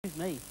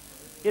me.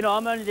 You know,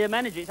 I'm only the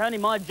manager. It's only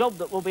my job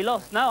that will be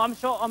lost. No, I'm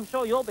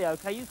sure you'll be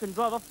okay. You can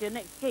drive off to your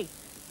next gig.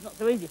 It's not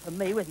so easy for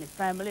me with my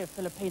family of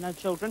Filipino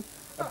children,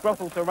 a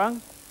brothel to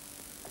run.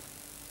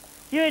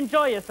 You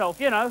enjoy yourself,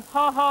 you know.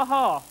 Ha, ha,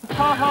 ha.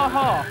 Ha, ha,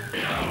 ha.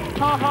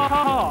 Ha, ha,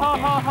 ha, ha,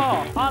 ha,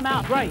 ha. I'm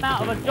out. Great.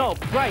 Out of a job.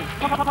 Great.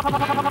 Ha, ha, ha, ha,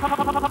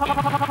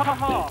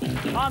 ha.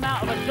 I'm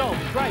out of a job.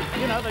 Great.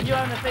 You know, the new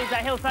owner sees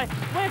that, he'll say,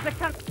 where's the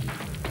cunt?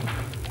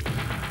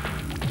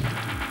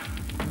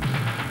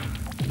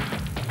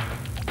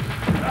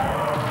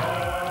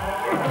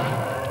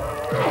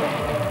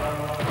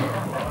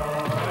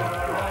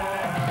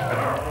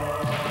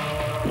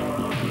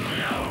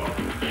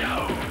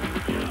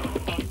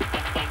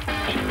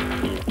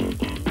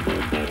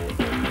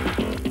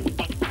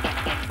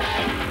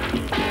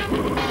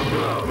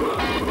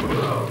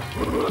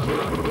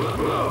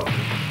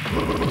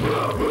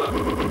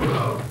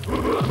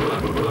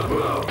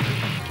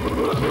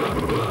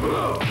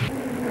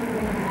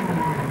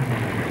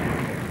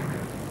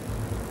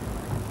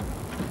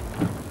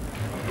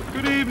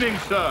 Good evening,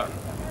 sir.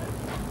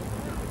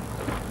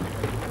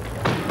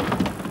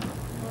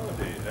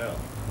 Bloody hell.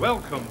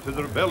 Welcome to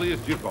the Rebellious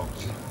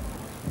Jukebox.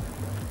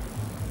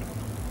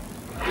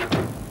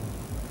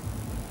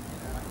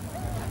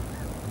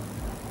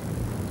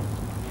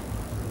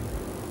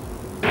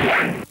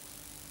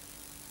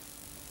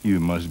 You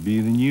must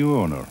be the new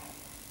owner.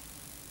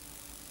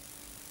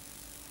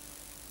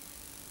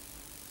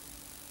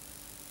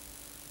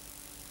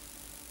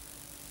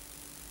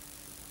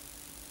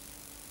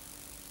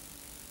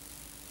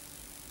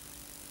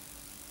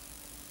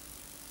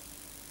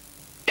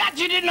 That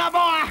you did not,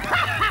 boy!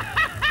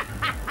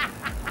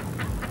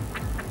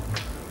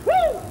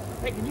 Woo!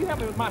 Hey, can you help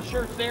me with my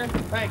shirts there?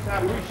 Thanks,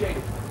 I appreciate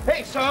it.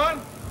 Hey,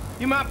 son,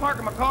 you mind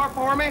parking my car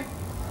for me?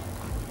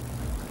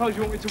 Suppose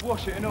you want me to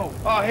wash it and all?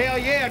 Oh, hell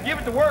yeah, give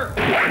it to work.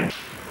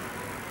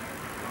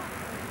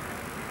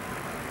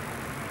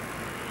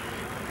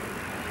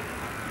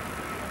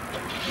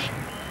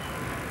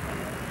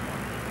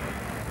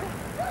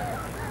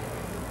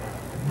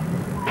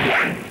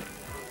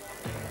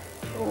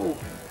 Oh,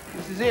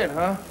 this is it,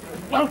 huh?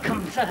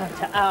 Welcome, sir,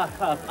 to our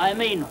club. I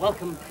mean,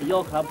 welcome to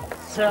your club,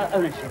 Sir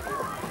Ownership.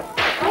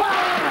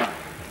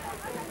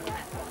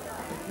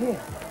 Yeah.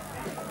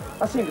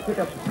 I seem to pick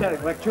up some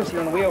static electricity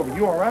on the way over.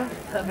 You all right?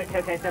 Perfect.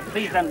 Okay, sir,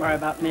 please don't worry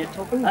about me at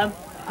all.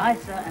 I,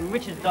 sir, am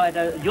Richard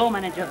Dido, your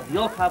manager of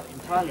your club,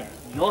 entirely at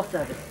your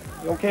service.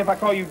 You okay if I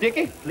call you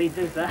Dickie? Please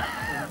do, sir.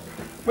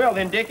 Well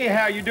then, Dickie,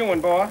 how you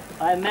doing, boy?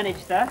 I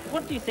manage, sir.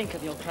 What do you think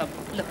of your club?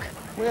 Look.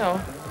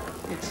 Well,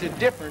 it's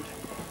different.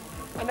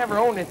 I never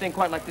owned anything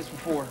quite like this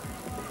before.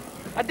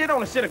 I did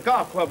own a set of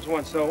golf clubs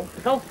once, though.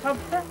 Golf club,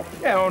 sir?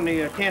 Yeah, I owned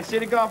the Kansas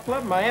City Golf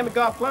Club, Miami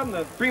Golf Club, and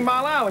the 3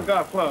 Mile Island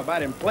Golf Club. I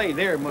didn't play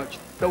there much,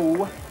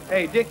 though.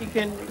 Hey, Dickie,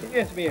 can you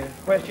answer me a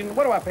question?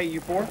 What do I pay you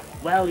for?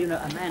 Well, you know,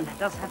 a man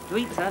does have to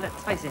eat, sir,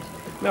 let's face it.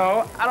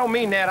 No, I don't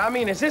mean that. I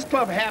mean, is this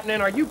club happening?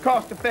 Are you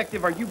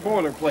cost-effective? Are you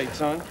boilerplate,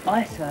 son?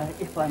 I, sir,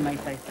 if I may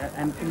say so,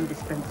 am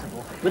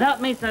indispensable.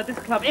 Without me, sir, this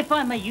club, if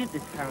I may use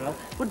this parallel,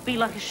 would be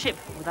like a ship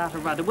without a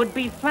rudder, would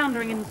be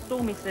floundering in the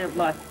stormy sea of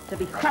life, to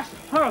be crashed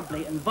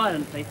horribly and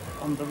violently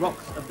on the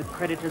rocks of the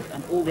creditors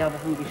and all the other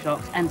hungry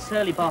sharks and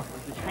surly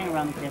bastards which hang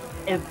around here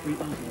every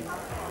evening.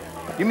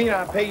 You mean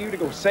I pay you to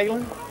go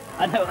sailing?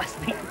 I know, I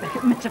speak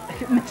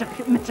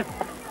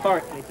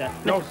metaphorically, sir.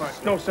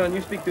 No, son,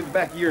 you speak through the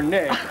back of your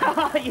neck.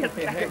 Yes,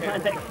 back of my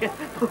neck.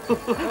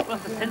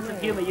 What a sense of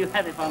humour you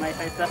have, if I may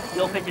say, sir.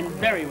 You're fitting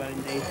very well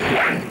indeed.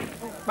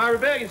 My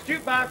Rebellious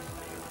Jukebox.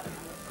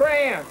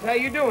 Crayons, how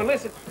you doing?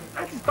 Listen,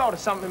 I just thought of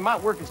something that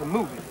might work as a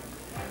movie.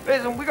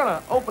 Listen, we're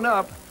gonna open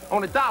up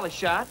on a dollar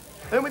shot,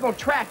 then we're gonna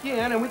track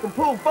in, and we can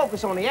pull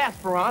focus on the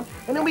aspirant,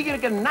 and then we're gonna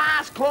get a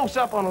nice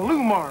close-up on a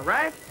Lumar,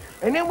 right?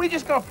 And then we're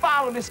just gonna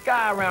follow this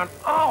guy around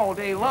all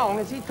day long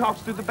as he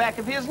talks through the back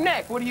of his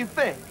neck. What do you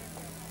think?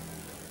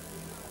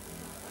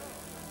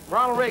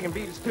 Ronald Reagan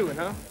beat us to it,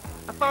 huh?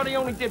 I thought he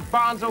only did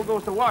Bonzo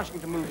Goes to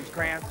Washington movies,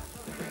 Krantz.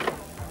 I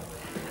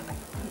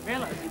didn't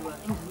realize you were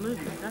into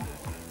movies, sir.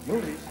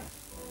 Movies?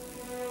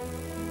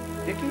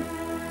 Dickie?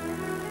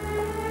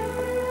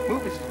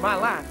 Movies is my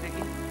line,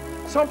 Dickie.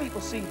 Some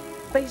people see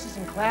faces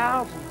and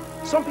clouds,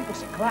 and some people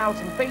see clouds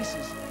and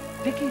faces.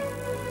 Dickie,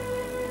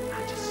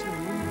 I just see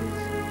movies.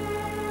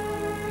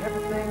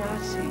 Everything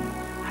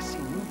I see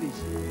movies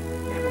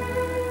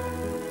everywhere.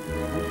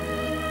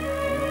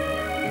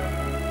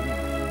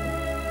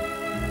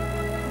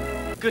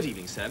 Good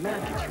evening, sir. May I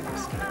get you a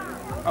whiskey?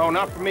 Oh,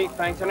 not for me,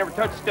 thanks. I never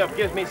touch stuff.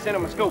 Gives me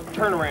cinemascope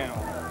turnaround.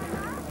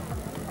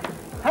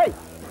 Hey,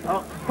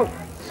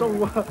 so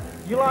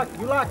you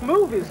like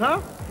movies, huh?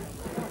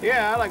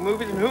 Yeah, I like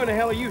movies, and who in the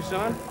hell are you,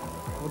 son?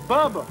 Well,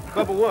 Bubba.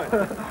 Bubba what?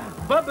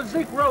 Bubba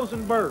Zeke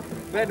Rosenberg.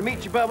 Glad to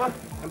meet you, Bubba.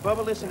 And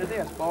Bubba, listen to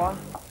this, boy.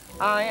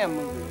 I am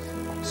movies.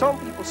 Some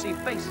people see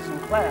faces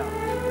and clouds,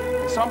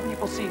 and some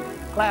people see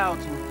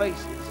clouds and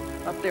faces.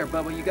 Up there,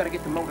 Bubba, you gotta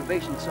get the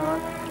motivation,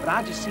 son. But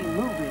I just see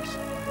movies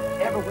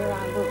everywhere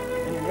I look,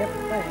 and in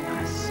everything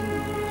I see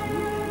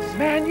movies.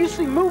 Man, you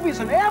see movies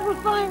and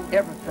everything?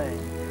 Everything.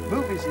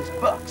 Movies is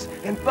bucks,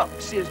 and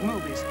bucks is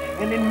movies.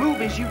 And in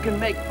movies, you can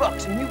make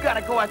bucks, and you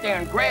gotta go out there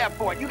and grab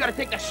for it. You gotta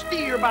take the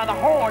steer by the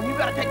horn. You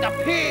gotta take the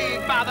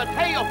pig by the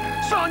tail.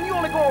 Son, you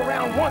only go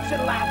around once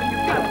in life, and you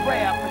gotta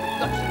grab for the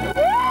guts of your...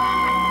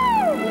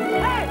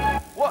 Hey!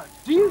 What?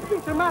 Do you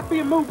think there might be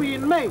a movie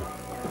in me?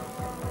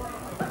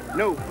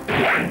 No.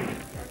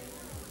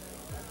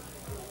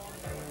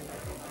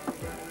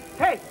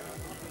 Hey,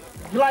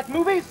 you like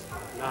movies?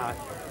 Nah.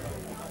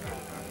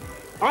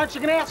 Aren't you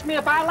gonna ask me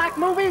if I like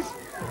movies?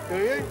 Do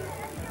you?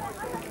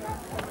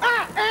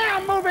 I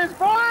am movies,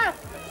 boy!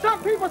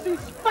 Some people see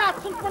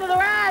spots in front of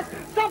their eyes,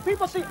 some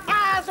people see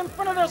eyes in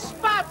front of their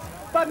spots,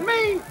 but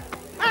me,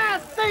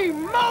 I see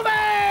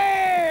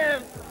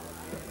movies!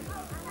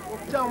 Well,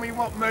 tell me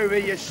what movie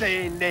you're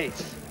seeing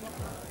this.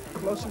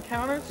 Close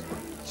Encounters?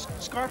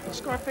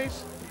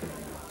 Scarface?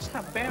 It's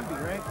not Bambi,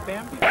 right?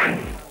 Bambi?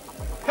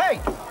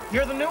 Hey,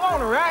 you're the new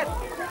owner, right?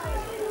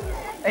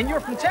 And you're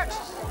from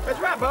Texas? That's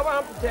right, Bubba.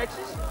 I'm from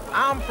Texas.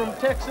 I'm from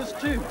Texas,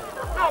 too.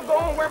 Oh, go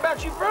on.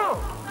 Whereabouts you from?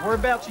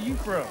 Whereabouts are you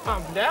from?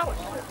 I'm from Dallas.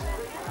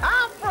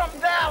 I'm from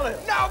Dallas.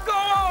 No, go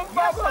on,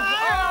 Yes, Bubba.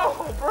 I am.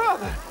 Oh,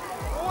 brother.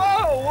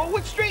 Whoa, well,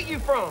 which street you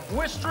from?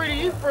 Which street are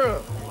you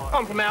from?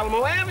 I'm from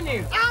Alamo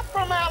Avenue. I'm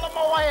from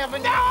Alamo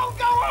Avenue. No,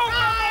 go on,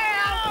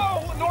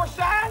 Bubba. North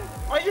side?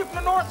 Are you from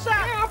the north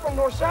side? Yeah, I'm from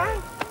North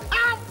side.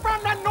 I'm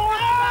from the north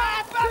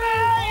side,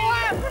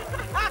 baby!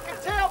 I can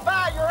tell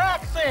by your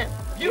accent.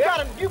 You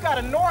got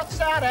a north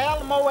side of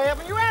Alamo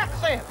Avenue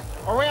accent.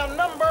 Around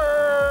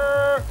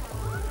number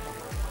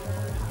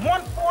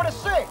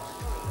 146.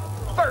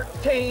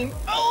 13.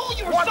 Oh,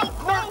 you were so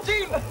close.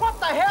 13. What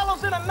the hell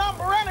is in a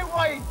number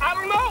anyway? I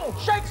don't know.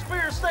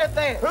 Shakespeare said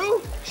that.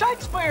 Who?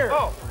 Shakespeare.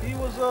 Oh. He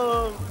was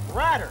a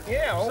writer.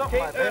 Yeah, okay. Something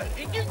like that.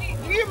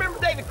 Do you remember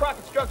David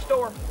Crockett's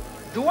drugstore?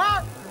 Do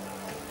I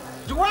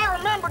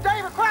remember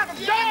David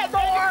Crockett's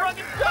drugstore?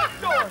 David Crockett's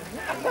drugstore.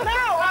 No,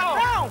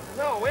 I don't.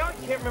 No, well,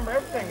 you can't remember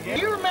everything again.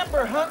 You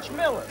remember Hunch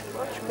Miller?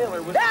 Hunch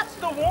Miller was... That's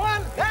the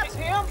one. That's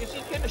him. Is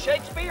he kidding to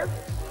Shakespeare?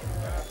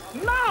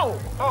 No.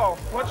 Oh,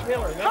 Hunch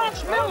Miller. No,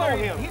 Hunch I don't know Miller.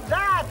 him. He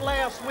died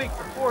last week,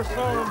 the poor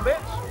son of a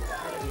bitch.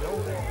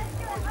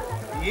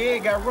 Yeah, he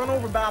got run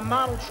over by a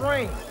model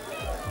train.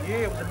 Yeah,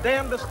 it was the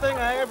damnedest thing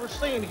I ever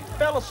seen. He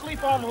fell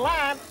asleep on the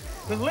line.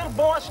 The little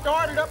boy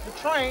started up the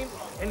train,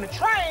 and the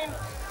train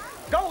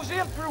goes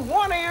in through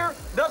one ear,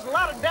 does a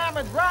lot of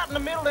damage right in the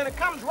middle, and it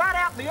comes right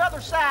out the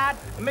other side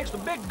and makes a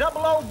big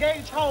double-O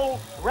gauge hole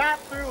right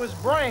through his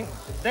brain.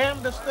 The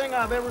damnedest thing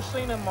I've ever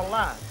seen in my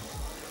life.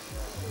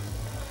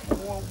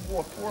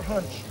 Poor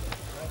Hunch.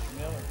 Hunch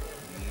Miller.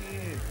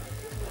 Yeah.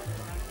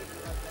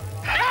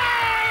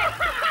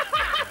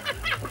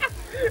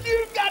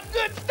 You've got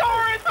good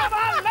stories, but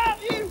I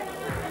love you.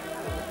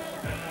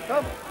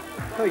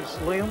 Hey,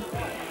 Slim.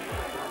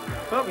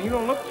 Bubba, you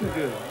don't look too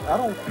good. I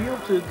don't feel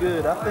too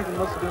good. I think it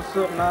must have been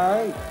something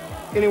I ate.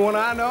 Anyone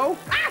I know?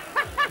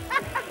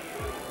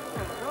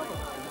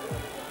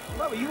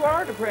 Bubba, you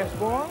are depressed,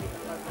 boy.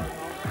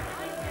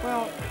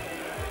 Well,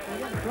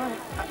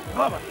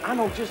 Bubba, I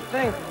know just the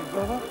thing for you,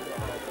 Bubba.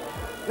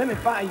 Let me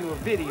buy you a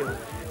video.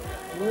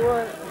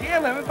 What? Yeah,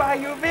 let me buy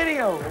you a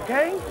video,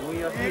 okay?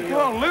 Yeah,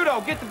 come on,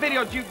 Ludo, get the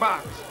video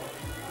jukebox.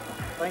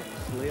 Thank you,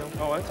 Slim.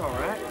 Oh, that's all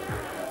right.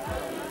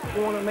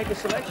 You want to make a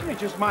selection?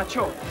 It's just my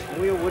choice.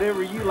 Well,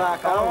 whatever you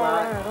like, All I'll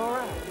like. right, all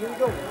right. Here we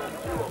go.